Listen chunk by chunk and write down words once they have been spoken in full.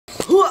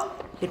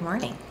Good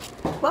morning.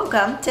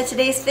 Welcome to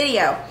today's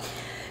video.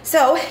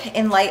 So,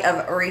 in light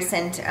of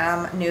recent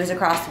news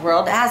across the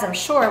world, as I'm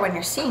sure when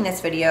you're seeing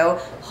this video,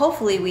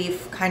 hopefully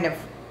we've kind of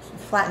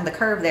flattened the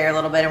curve there a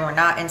little bit and we're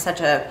not in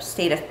such a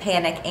state of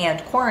panic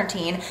and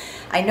quarantine.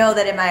 I know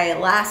that in my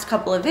last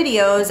couple of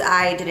videos,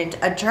 I didn't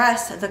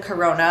address the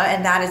corona,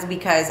 and that is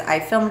because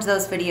I filmed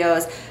those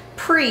videos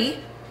pre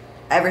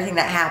everything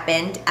that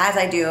happened, as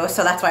I do,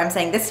 so that's why I'm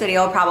saying this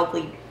video will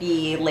probably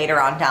be later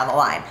on down the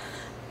line.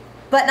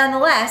 But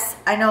nonetheless,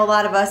 I know a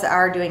lot of us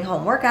are doing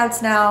home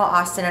workouts now.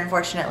 Austin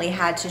unfortunately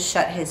had to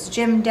shut his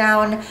gym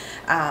down.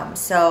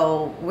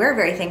 So we're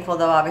very thankful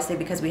though, obviously,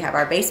 because we have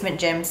our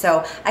basement gym.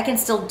 So I can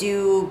still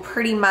do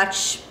pretty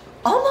much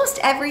almost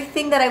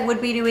everything that I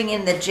would be doing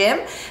in the gym,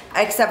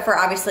 except for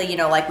obviously, you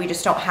know, like we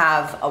just don't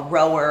have a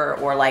rower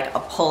or like a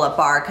pull-up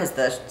bar because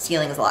the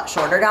ceiling is a lot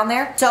shorter down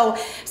there. So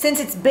since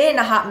it's been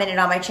a hot minute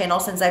on my channel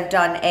since I've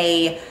done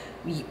a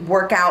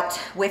workout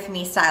with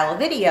me style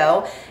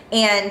video,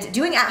 and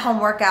doing at-home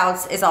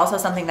workouts is also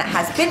something that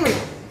has been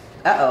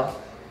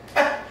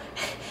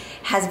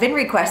has been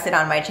requested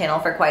on my channel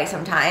for quite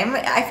some time.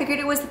 I figured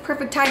it was the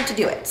perfect time to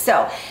do it.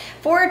 So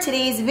for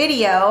today's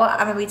video,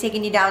 I'm gonna be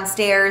taking you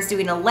downstairs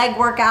doing a leg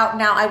workout.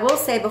 Now I will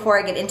say before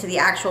I get into the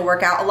actual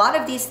workout, a lot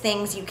of these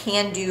things you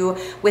can do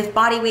with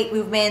body weight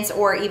movements,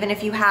 or even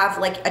if you have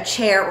like a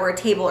chair or a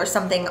table or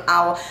something,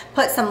 I'll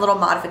put some little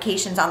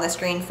modifications on the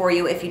screen for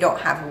you if you don't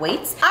have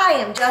weights. I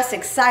am just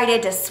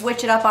excited to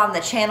switch it up on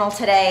the channel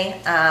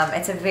today.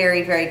 It's a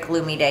very, very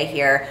gloomy day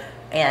here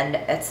and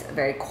it's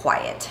very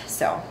quiet.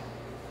 So,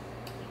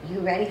 you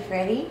ready,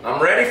 Freddy?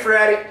 I'm ready,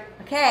 Freddy.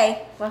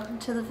 Okay, welcome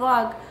to the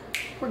vlog.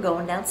 We're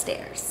going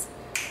downstairs.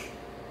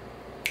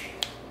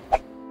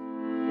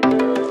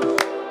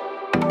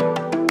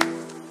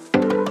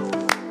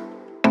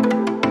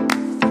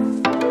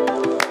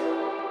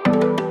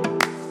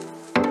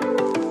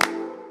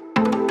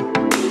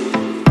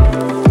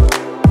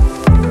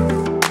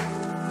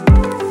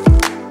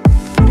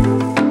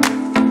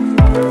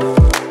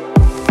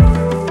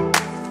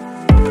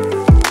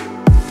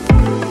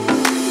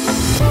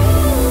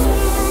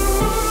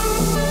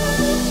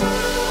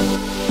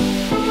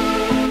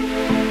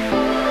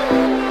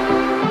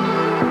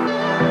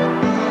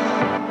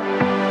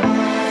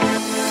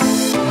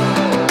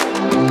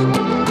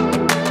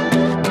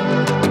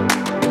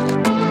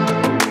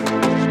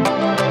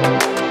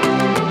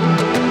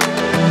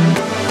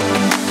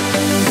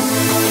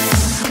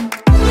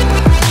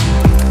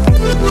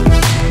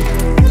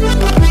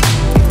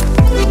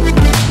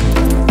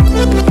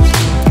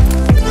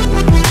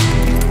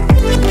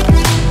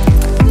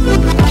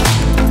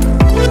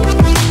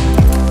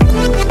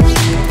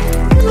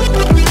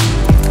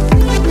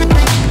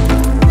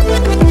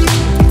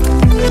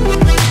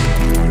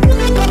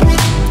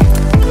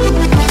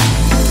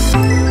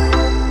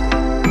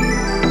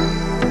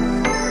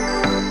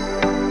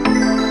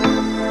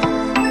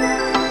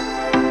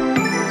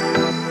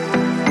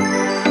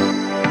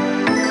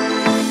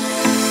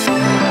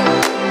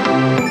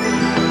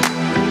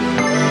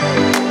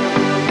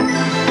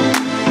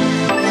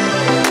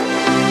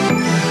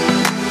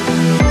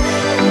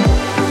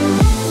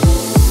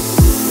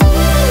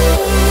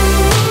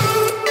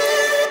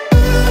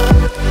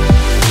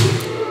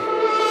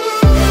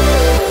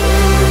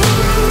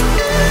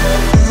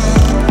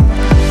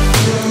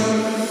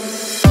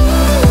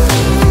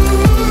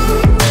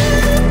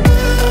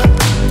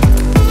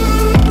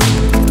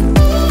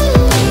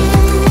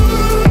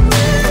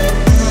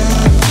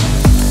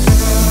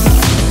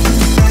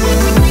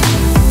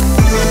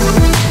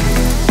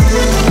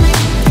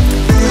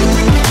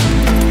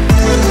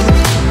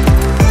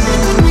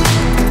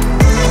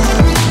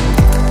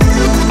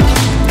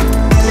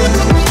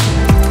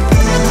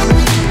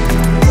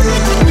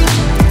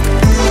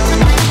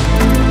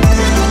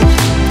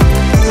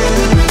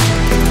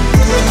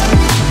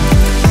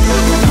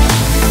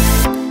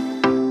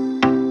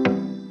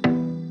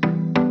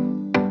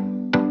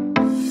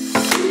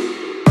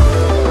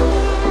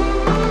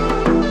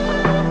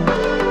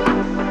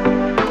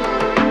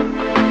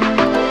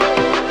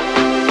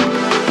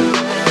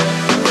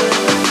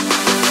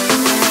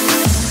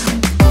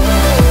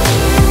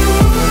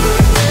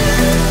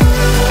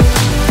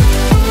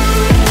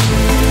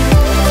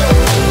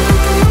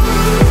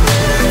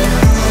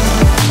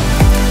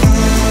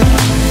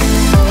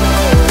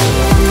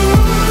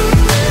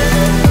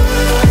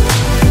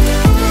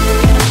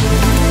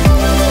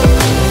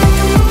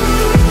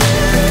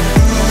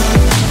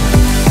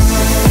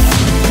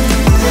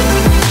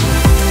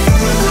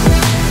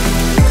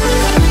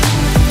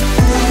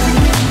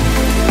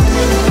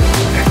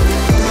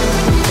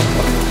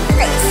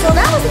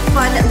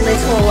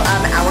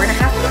 Hour and a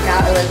half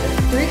workout. It was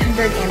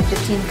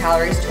 315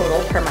 calories total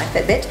per my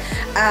Fitbit.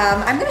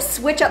 I'm gonna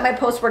switch up my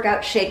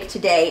post-workout shake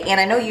today, and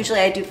I know usually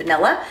I do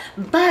vanilla,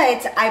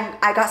 but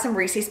I got some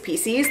Reese's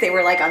Pieces. They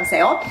were like on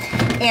sale,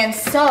 and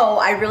so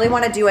I really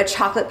want to do a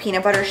chocolate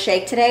peanut butter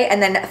shake today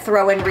and then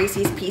throw in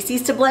Reese's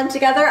Pieces to blend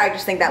together. I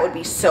just think that would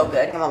be so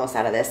good. I'm almost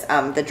out of this.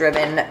 The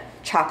Driven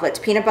chocolate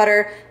peanut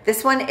butter.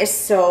 This one is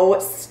so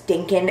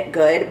stinking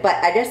good, but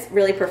I just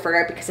really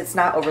prefer it because it's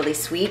not overly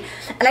sweet.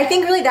 And I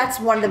think really that's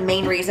one of the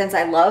main reasons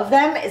I love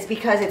them, is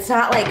because it's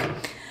not like,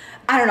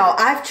 I don't know,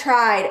 I've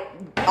tried,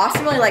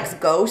 Austin really likes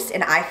Ghost,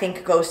 and I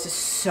think Ghost is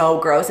so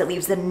gross. It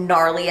leaves the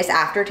gnarliest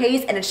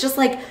aftertaste, and it's just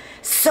like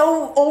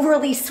so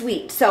overly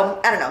sweet. So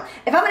I don't know,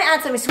 if I'm gonna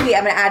add something sweet,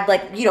 I'm gonna add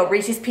like, you know,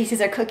 Reese's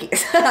Pieces or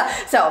cookies.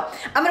 So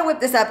I'm gonna whip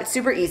this up. It's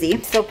super easy.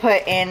 Still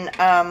put in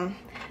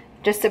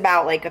just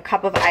about like a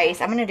cup of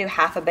ice. I'm gonna do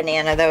half a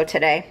banana though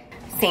today.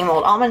 Same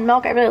old almond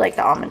milk. I really like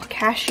the almond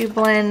cashew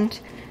blend.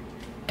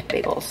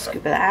 Big old scoop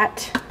of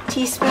that.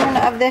 Teaspoon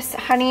of this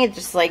honey,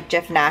 just like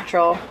Jif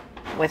Natural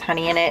with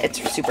honey in it.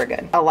 It's super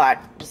good. A lot,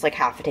 just like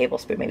half a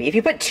tablespoon maybe. If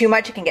you put too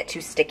much, it can get too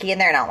sticky in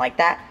there, and I don't like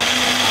that.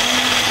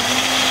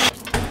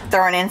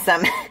 Throwing in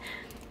some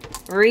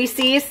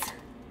Reese's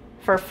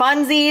for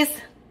funsies,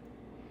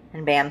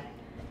 and bam.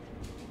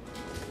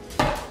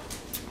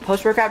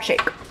 Post-workout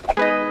shake.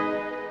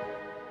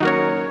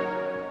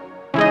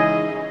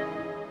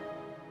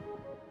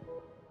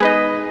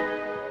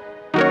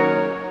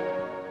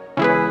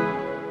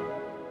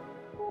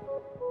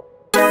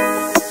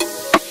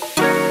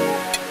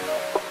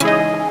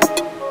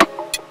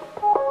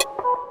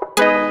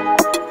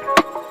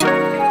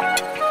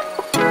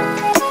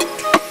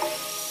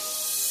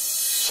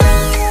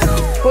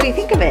 What do you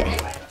think of it?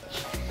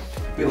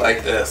 We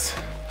like this.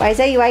 Why is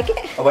that, you like it?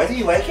 Oh, why do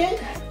you like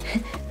it?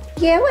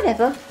 Yeah,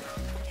 whatever.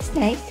 It's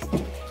nice.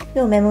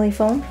 Little memory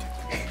foam.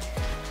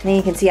 And then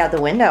you can see out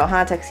the window,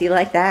 huh, Tuxie? You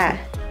like that?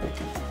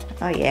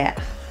 Oh yeah,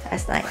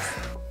 that's nice.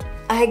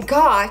 I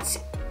got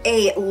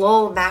a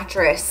lull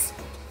mattress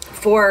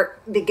for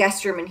the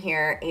guest room in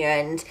here,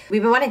 and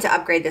we've been wanting to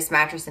upgrade this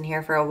mattress in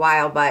here for a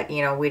while, but you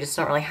know, we just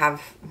don't really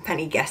have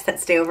many guests that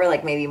stay over,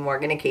 like maybe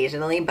Morgan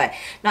occasionally, but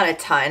not a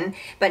ton.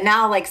 But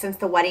now, like, since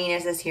the wedding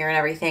is this year and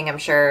everything, I'm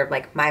sure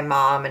like my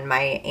mom and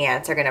my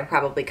aunts are gonna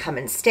probably come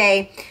and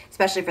stay,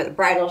 especially for the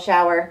bridal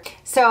shower.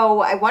 So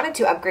I wanted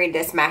to upgrade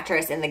this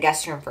mattress in the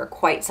guest room for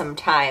quite some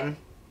time.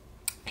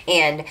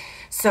 And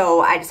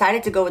so I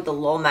decided to go with the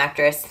lull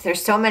mattress.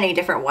 There's so many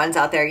different ones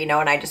out there, you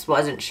know, and I just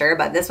wasn't sure,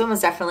 but this one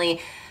was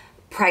definitely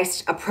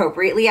priced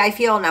appropriately, I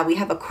feel. Now we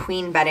have a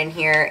queen bed in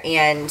here,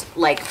 and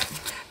like,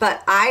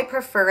 but I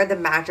prefer the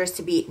mattress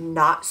to be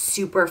not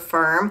super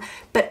firm,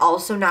 but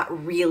also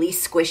not really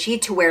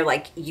squishy to where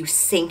like you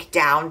sink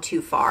down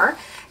too far.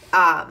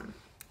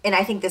 And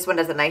I think this one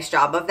does a nice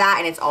job of that,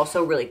 and it's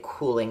also really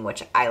cooling,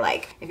 which I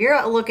like. If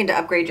you're looking to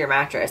upgrade your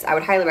mattress, I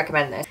would highly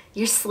recommend this.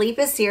 Your sleep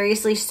is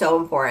seriously so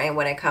important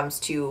when it comes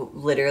to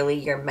literally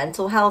your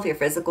mental health, your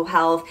physical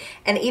health,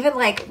 and even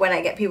like when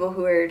I get people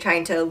who are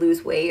trying to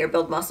lose weight or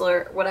build muscle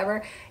or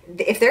whatever,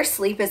 if their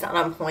sleep is not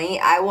on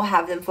point, I will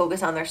have them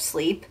focus on their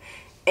sleep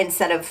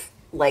instead of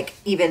like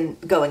even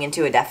going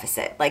into a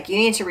deficit. Like, you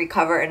need to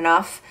recover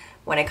enough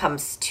when it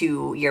comes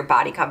to your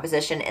body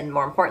composition, and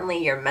more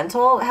importantly, your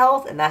mental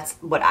health. And that's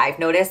what I've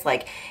noticed.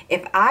 Like,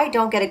 if I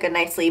don't get a good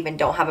night's sleep and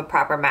don't have a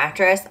proper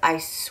mattress, I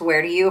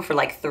swear to you, for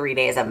like 3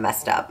 days I'm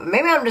messed up.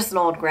 Maybe I'm just an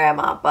old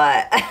grandma,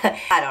 but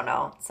I don't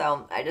know.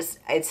 So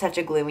it's such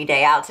a gloomy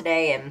day out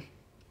today, and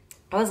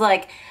I was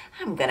like,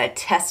 I'm gonna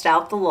test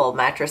out the lull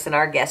mattress in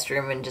our guest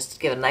room and just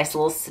give a nice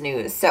little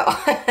snooze. So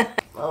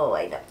oh,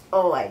 I know.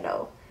 Oh, I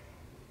know.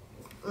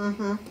 Let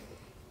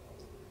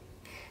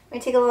me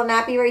take a little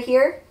nappy right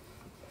here.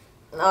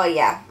 Oh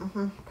yeah,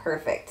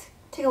 perfect.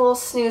 Take a little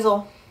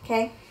snoozle,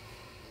 okay?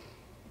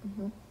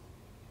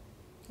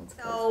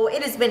 So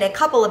it has been a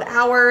couple of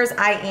hours.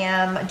 I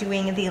am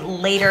doing the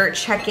later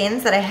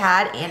check-ins that I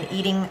had and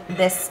eating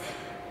this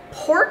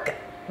pork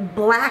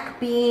black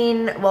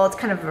bean. Well, it's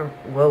kind of a,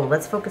 whoa,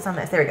 let's focus on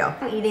this. There we go.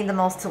 I'm eating the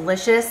most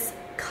delicious,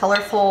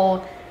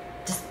 colorful,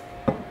 just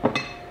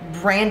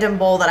random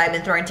bowl that I've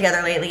been throwing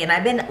together lately, and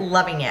I've been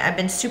loving it. I've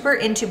been super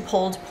into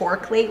pulled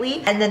pork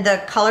lately, and then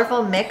the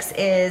colorful mix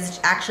is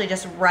actually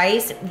just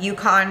rice,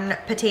 Yukon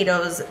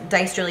potatoes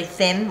diced really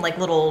thin, like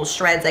little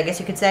shreds, I guess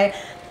you could say,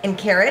 and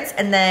carrots,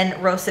 and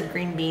then roasted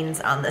green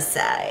beans on the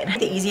side.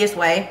 The easiest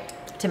way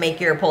to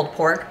make your pulled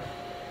pork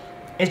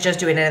is just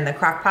doing it in the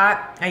crock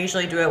pot. I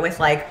usually do it with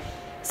like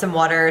some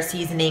water,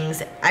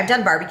 seasonings. I've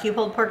done barbecue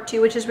pulled pork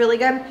too, which is really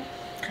good.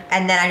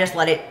 And then I just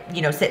let it,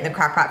 you know, sit in the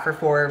crock pot for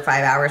 4 or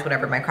 5 hours,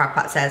 whatever my crock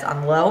pot says,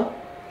 on low.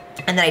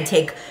 And then I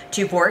take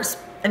 2 forks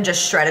and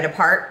just shred it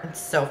apart. It's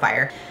so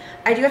fire.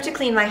 I do have to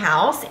clean my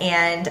house,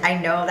 and I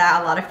know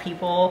that a lot of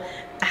people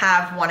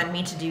have wanted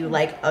me to do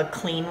like a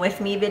clean with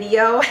me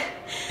video,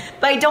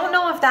 but I don't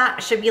know if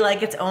that should be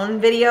like its own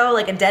video,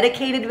 like a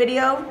dedicated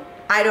video.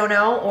 I don't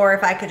know, or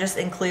if I could just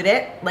include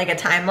it like a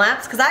time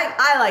lapse, because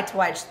I like to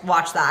watch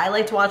that. I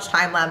like to watch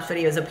time lapse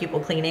videos of people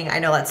cleaning. I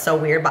know that's so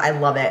weird, but I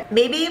love it.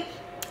 Maybe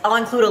I'll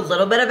include a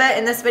little bit of it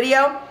in this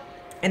video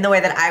in the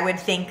way that I would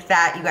think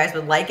that you guys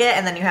would like it,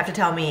 and then you have to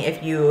tell me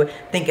if you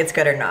think it's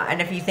good or not.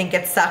 And if you think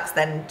it sucks,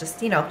 then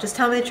just, you know, just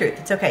tell me the truth.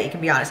 It's okay, you can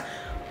be honest.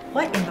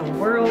 What in the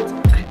world?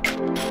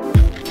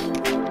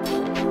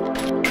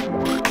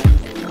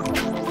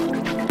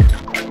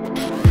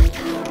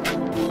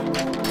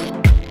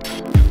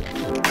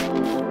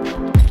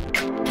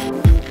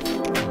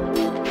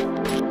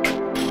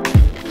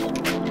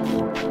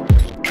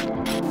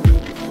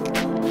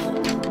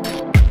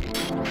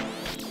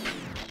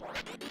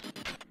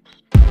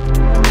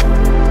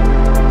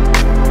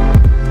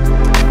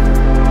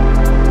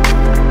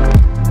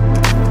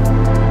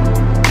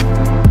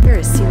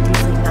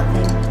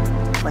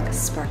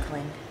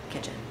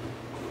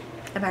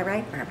 Am I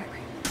right? Or am I right?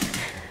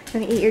 You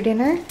wanna eat your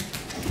dinner?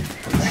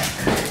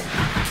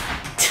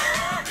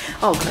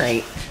 Oh,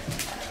 great.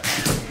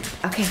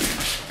 Okay,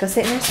 go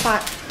sit in your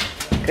spot.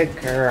 Good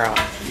girl.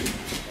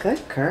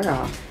 Good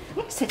girl.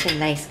 You're such a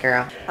nice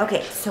girl.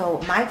 Okay, so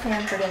my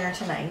plan for dinner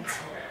tonight,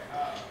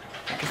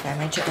 like I said,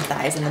 my chicken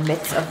thighs in the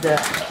midst of the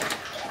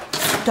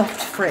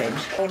stuffed fridge.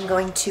 I'm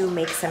going to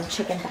make some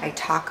chicken thigh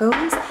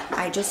tacos.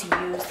 I just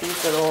use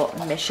these little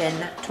Mission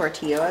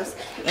tortillas,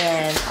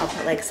 and I'll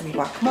put like some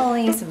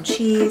guacamole, some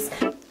cheese.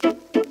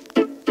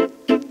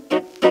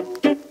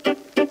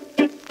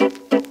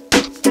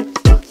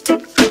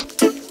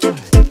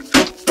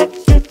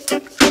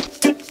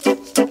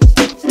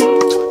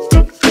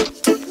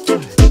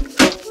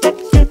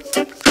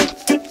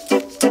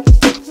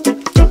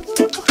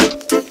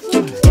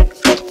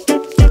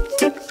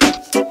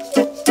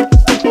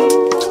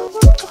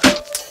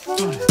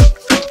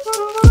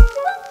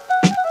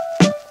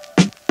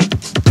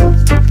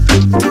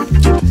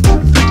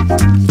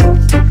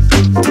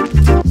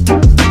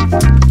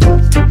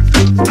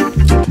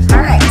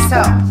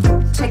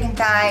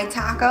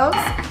 Tacos,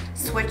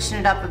 switching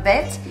it up a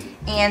bit,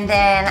 and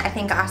then I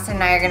think Austin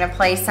and I are gonna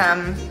play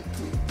some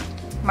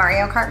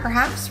Mario Kart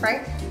perhaps,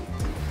 right?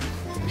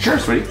 Sure,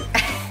 sweetie.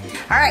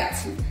 All right,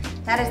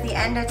 that is the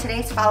end of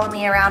today's Follow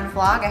Me Around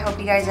vlog. I hope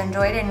you guys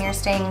enjoyed it and you're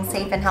staying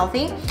safe and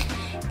healthy,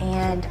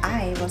 and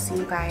I will see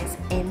you guys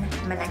in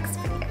my next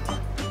video.